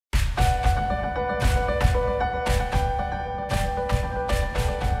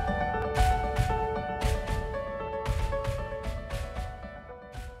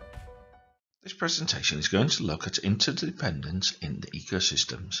presentation is going to look at interdependence in the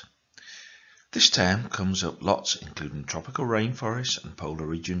ecosystems. This term comes up lots, including tropical rainforests and polar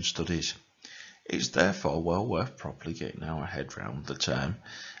region studies. It is therefore well worth properly getting our head round the term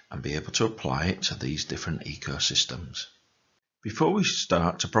and be able to apply it to these different ecosystems. Before we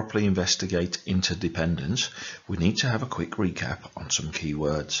start to properly investigate interdependence, we need to have a quick recap on some key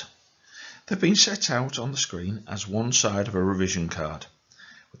words. They've been set out on the screen as one side of a revision card,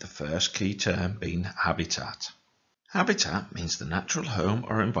 with the first key term being habitat. Habitat means the natural home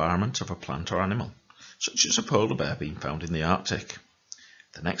or environment of a plant or animal, such as a polar bear being found in the Arctic.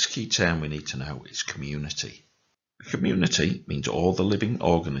 The next key term we need to know is community. A community means all the living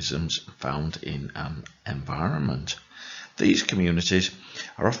organisms found in an environment. These communities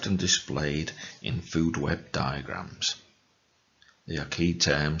are often displayed in food web diagrams. They are key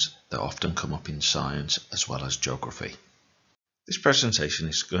terms that often come up in science as well as geography. This presentation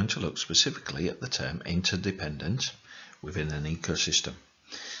is going to look specifically at the term interdependence within an ecosystem.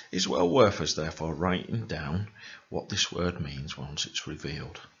 It's well worth us therefore writing down what this word means once it's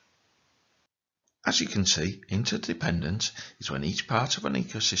revealed. As you can see, interdependence is when each part of an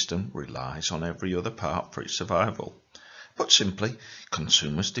ecosystem relies on every other part for its survival. Put simply,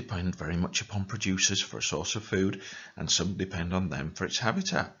 consumers depend very much upon producers for a source of food, and some depend on them for its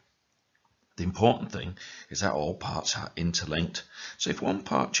habitat. The important thing is that all parts are interlinked, so if one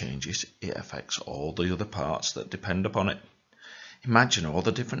part changes, it affects all the other parts that depend upon it. Imagine all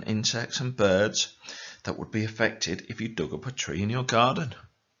the different insects and birds that would be affected if you dug up a tree in your garden.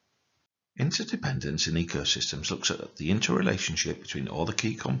 Interdependence in ecosystems looks at the interrelationship between all the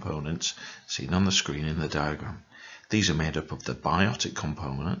key components seen on the screen in the diagram. These are made up of the biotic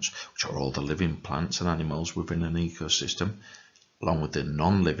components, which are all the living plants and animals within an ecosystem, along with the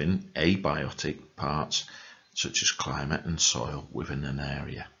non-living abiotic parts, such as climate and soil within an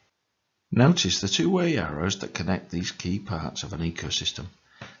area. Notice the two-way arrows that connect these key parts of an ecosystem.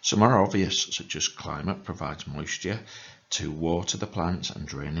 Some are obvious, such as climate provides moisture to water the plants and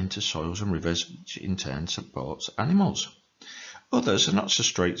drain into soils and rivers, which in turn supports animals. Others are not so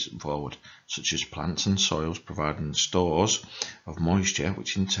straightforward, such as plants and soils providing stores of moisture,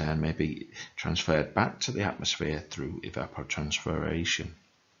 which in turn may be transferred back to the atmosphere through evapotranspiration.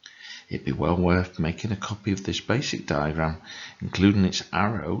 It'd be well worth making a copy of this basic diagram, including its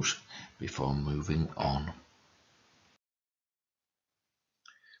arrows, before moving on.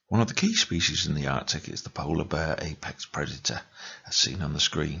 One of the key species in the Arctic is the polar bear apex predator, as seen on the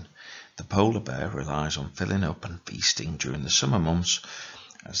screen. The polar bear relies on filling up and feasting during the summer months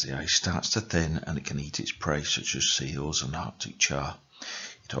as the ice starts to thin, and it can eat its prey such as seals and Arctic char.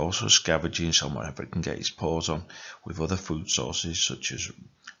 It also scavenges on whatever it can get its paws on, with other food sources such as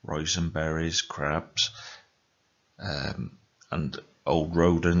raisin berries, crabs, and old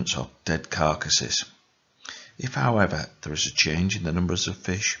rodents or dead carcasses. If, however, there is a change in the numbers of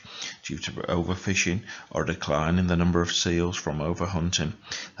fish due to overfishing or a decline in the number of seals from overhunting,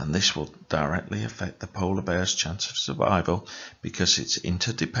 then this will directly affect the polar bear's chance of survival because it's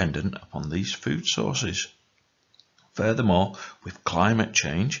interdependent upon these food sources. Furthermore, with climate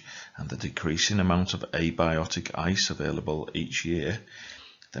change and the decreasing amount of abiotic ice available each year,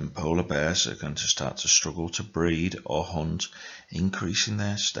 then polar bears are going to start to struggle to breed or hunt, increasing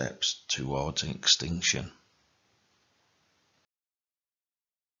their steps towards extinction.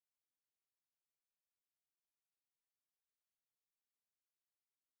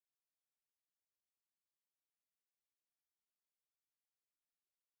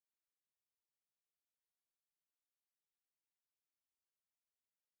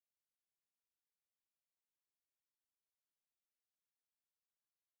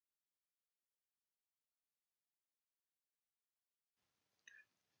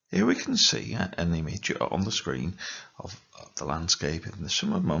 Here we can see an image on the screen of the landscape in the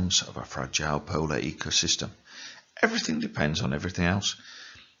summer months of a fragile polar ecosystem. Everything depends on everything else.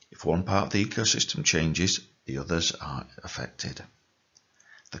 If one part of the ecosystem changes, the others are affected.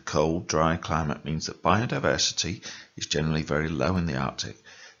 The cold, dry climate means that biodiversity is generally very low in the Arctic.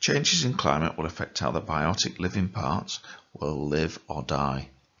 Changes in climate will affect how the biotic living parts will live or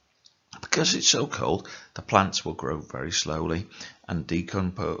die. Because it's so cold, the plants will grow very slowly and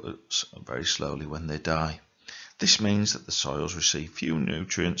decompose very slowly when they die. This means that the soils receive few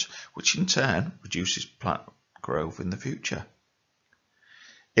nutrients, which in turn reduces plant growth in the future.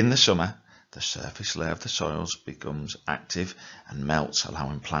 In the summer, the surface layer of the soils becomes active and melts,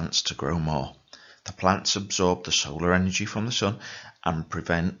 allowing plants to grow more. The plants absorb the solar energy from the sun and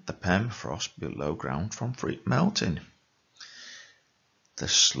prevent the permafrost below ground from melting. The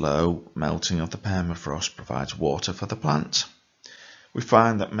slow melting of the permafrost provides water for the plants. We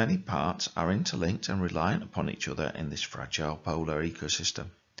find that many parts are interlinked and reliant upon each other in this fragile polar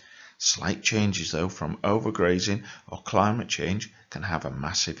ecosystem. Slight changes, though, from overgrazing or climate change can have a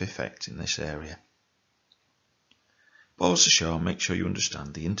massive effect in this area. Pause the show and make sure you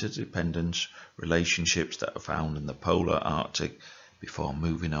understand the interdependence relationships that are found in the polar Arctic before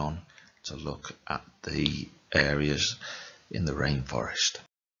moving on to look at the areas in the rainforest.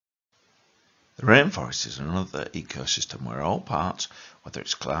 The rainforest is another ecosystem where all parts, whether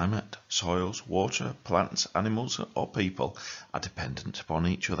it's climate, soils, water, plants, animals or people, are dependent upon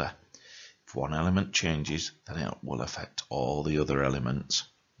each other. If one element changes, then it will affect all the other elements.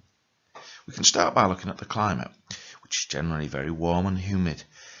 We can start by looking at the climate, which is generally very warm and humid.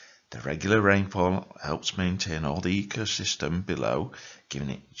 The regular rainfall helps maintain all the ecosystem below, giving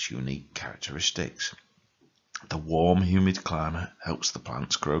it its unique characteristics. The warm, humid climate helps the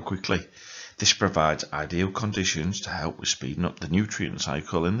plants grow quickly. This provides ideal conditions to help with speeding up the nutrient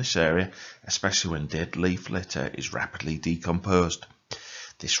cycle in this area, especially when dead leaf litter is rapidly decomposed.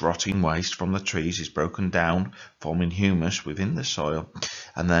 This rotting waste from the trees is broken down, forming humus within the soil,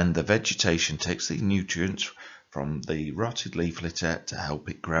 and then the vegetation takes the nutrients from the rotted leaf litter to help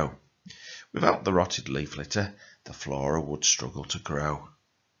it grow. Without the rotted leaf litter, the flora would struggle to grow.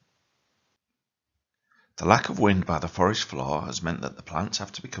 The lack of wind by the forest floor has meant that the plants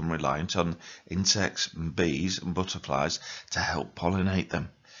have to become reliant on insects and bees and butterflies to help pollinate them.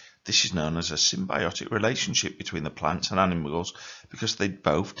 This is known as a symbiotic relationship between the plants and animals because they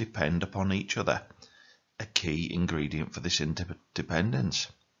both depend upon each other, a key ingredient for this interdependence.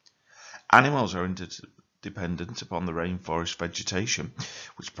 Animals are interdependent upon the rainforest vegetation,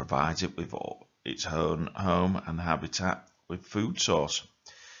 which provides it with its own home and habitat with food source.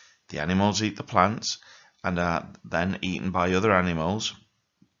 The animals eat the plants and are then eaten by other animals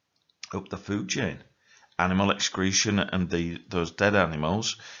up the food chain. Animal excretion and those dead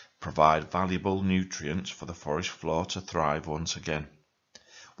animals provide valuable nutrients for the forest floor to thrive once again.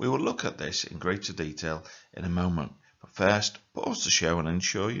 We will look at this in greater detail in a moment, but first pause the show and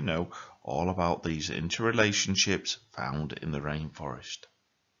ensure you know all about these interrelationships found in the rainforest.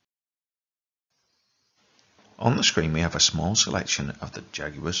 On the screen we have a small selection of the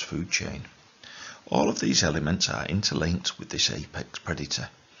Jaguar's food chain. All of these elements are interlinked with this apex predator.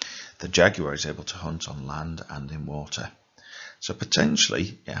 The jaguar is able to hunt on land and in water, so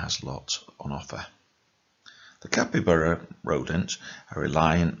potentially it has lots on offer. The capybara rodents are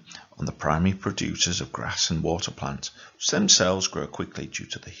reliant on the primary producers of grass and water plants, which themselves grow quickly due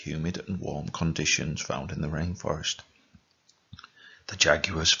to the humid and warm conditions found in the rainforest. The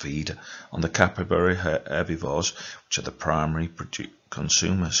jaguars feed on the capybara herbivores, which are the primary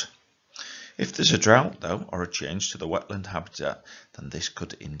consumers. If there's a drought, though, or a change to the wetland habitat, then this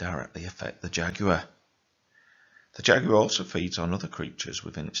could indirectly affect the jaguar. The jaguar also feeds on other creatures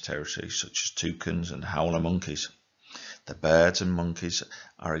within its territory, such as toucans and howler monkeys. The birds and monkeys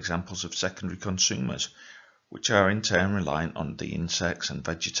are examples of secondary consumers, which are in turn reliant on the insects and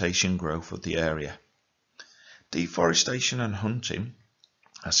vegetation growth of the area. Deforestation and hunting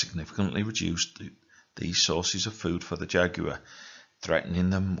has significantly reduced these sources of food for the jaguar, threatening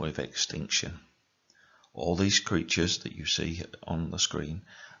them with extinction. All these creatures that you see on the screen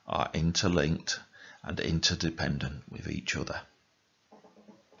are interlinked and interdependent with each other.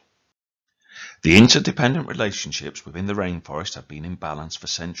 The interdependent relationships within the rainforest have been in balance for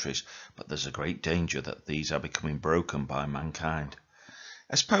centuries, but there's a great danger that these are becoming broken by mankind.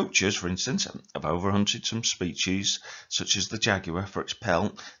 As poachers, for instance, have overhunted some species, such as the jaguar, for its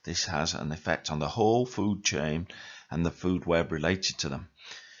pelt, this has an effect on the whole food chain and the food web related to them.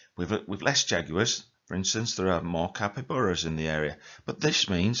 With less jaguars, for instance, there are more capybaras in the area, but this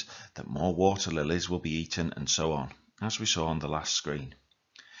means that more water lilies will be eaten and so on, as we saw on the last screen.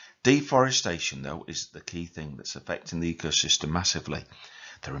 Deforestation, though, is the key thing that's affecting the ecosystem massively.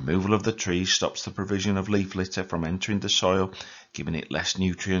 The removal of the trees stops the provision of leaf litter from entering the soil, giving it less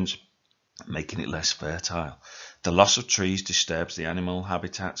nutrients, making it less fertile. The loss of trees disturbs the animal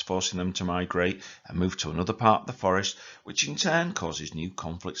habitats, forcing them to migrate and move to another part of the forest, which in turn causes new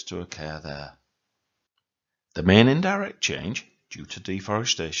conflicts to occur there. The main indirect change due to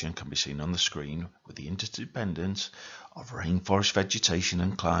deforestation can be seen on the screen with the interdependence of rainforest vegetation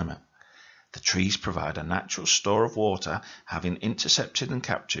and climate. The trees provide a natural store of water, having intercepted and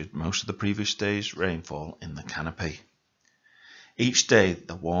captured most of the previous day's rainfall in the canopy. Each day,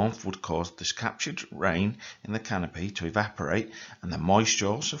 the warmth would cause this captured rain in the canopy to evaporate, and the moisture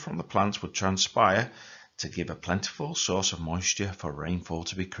also from the plants would transpire to give a plentiful source of moisture for rainfall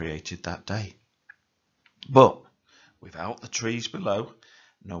to be created that day. But without the trees below,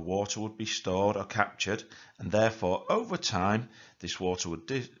 no water would be stored or captured, and therefore over time this water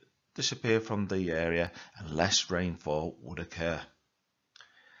would disappear from the area and less rainfall would occur.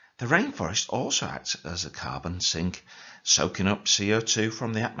 The rainforest also acts as a carbon sink, soaking up CO2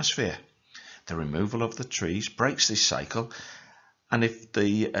 from the atmosphere. The removal of the trees breaks this cycle, and if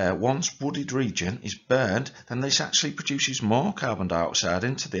the once wooded region is burned, then this actually produces more carbon dioxide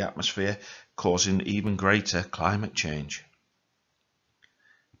into the atmosphere, causing even greater climate change.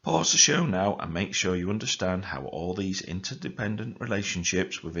 Pause the show now and make sure you understand how all these interdependent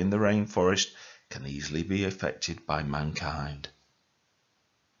relationships within the rainforest can easily be affected by mankind.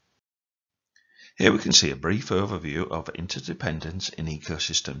 Here we can see a brief overview of interdependence in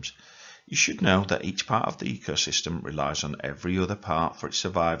ecosystems. You should know that each part of the ecosystem relies on every other part for its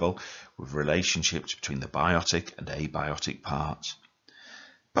survival, with relationships between the biotic and abiotic parts.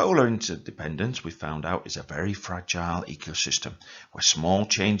 Polar interdependence, we found out, is a very fragile ecosystem where small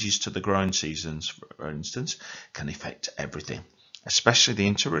changes to the growing seasons, for instance, can affect everything, especially the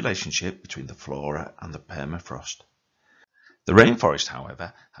interrelationship between the flora and the permafrost. The rainforest,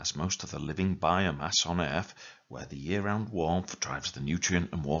 however, has most of the living biomass on Earth, where the year-round warmth drives the nutrient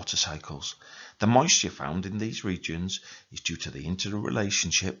and water cycles. The moisture found in these regions is due to the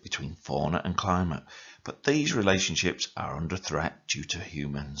interrelationship between fauna and climate, but these relationships are under threat due to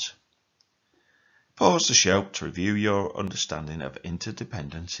humans. Pause the show to review your understanding of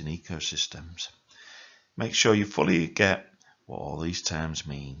interdependence in ecosystems. Make sure you fully get what all these terms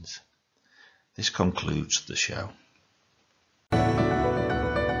mean. This concludes the show.